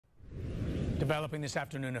Developing this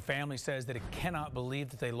afternoon, a family says that it cannot believe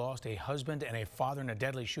that they lost a husband and a father in a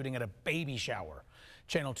deadly shooting at a baby shower.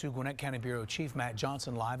 Channel 2 Gwinnett County Bureau Chief Matt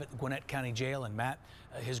Johnson live at Gwinnett County Jail. And Matt,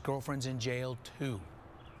 his girlfriend's in jail too.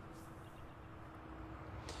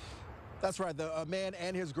 That's right. The man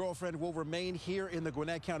and his girlfriend will remain here in the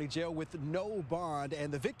Gwinnett County Jail with no bond,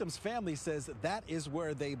 and the victim's family says that is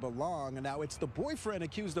where they belong. Now, it's the boyfriend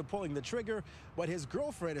accused of pulling the trigger, but his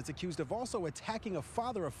girlfriend is accused of also attacking a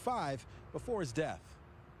father of 5 before his death.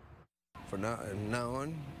 From now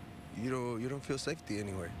on, you don't feel safety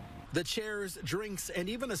anywhere. The chairs, drinks, and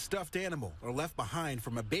even a stuffed animal are left behind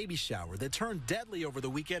from a baby shower that turned deadly over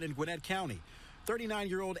the weekend in Gwinnett County.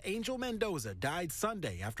 39-year-old Angel Mendoza died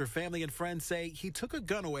Sunday after family and friends say he took a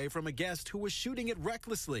gun away from a guest who was shooting it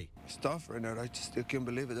recklessly. It's tough right now. I just still can't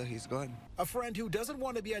believe it that he's gone. A friend who doesn't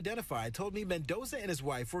want to be identified told me Mendoza and his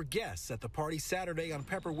wife were guests at the party Saturday on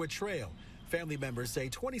Pepperwood Trail. Family members say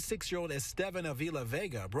 26-year-old Esteban Avila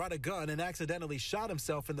Vega brought a gun and accidentally shot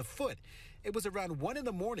himself in the foot. It was around 1 in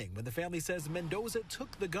the morning when the family says Mendoza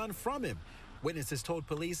took the gun from him. Witnesses told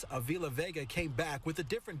police Avila Vega came back with a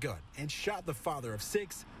different gun and shot the father of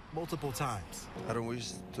 6 multiple times. I don't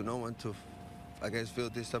wish to no one to, feel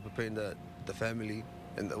this type of pain that the family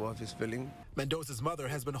and the wife is feeling. Mendoza's mother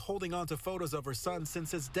has been holding on to photos of her son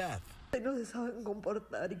since his death.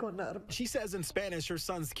 She says in Spanish her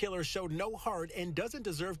son's killer showed no heart and doesn't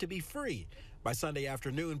deserve to be free. By Sunday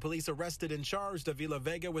afternoon, police arrested and charged Avila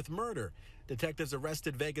Vega with murder. Detectives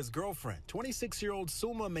arrested Vega's girlfriend, 26-year-old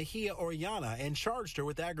Suma Mejia Oriana, and charged her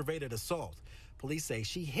with aggravated assault. Police say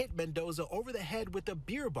she hit Mendoza over the head with a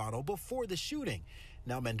beer bottle before the shooting.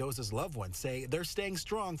 Now Mendoza's loved ones say they're staying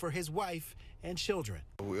strong for his wife and children.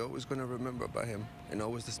 We're always going to remember about him and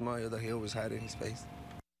always the smile that he always had in his face.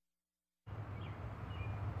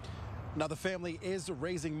 Now, the family is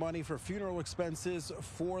raising money for funeral expenses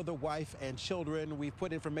for the wife and children. We've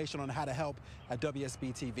put information on how to help at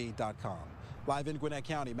WSB-TV.com. Live in Gwinnett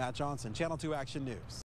County, Matt Johnson, Channel 2 Action News.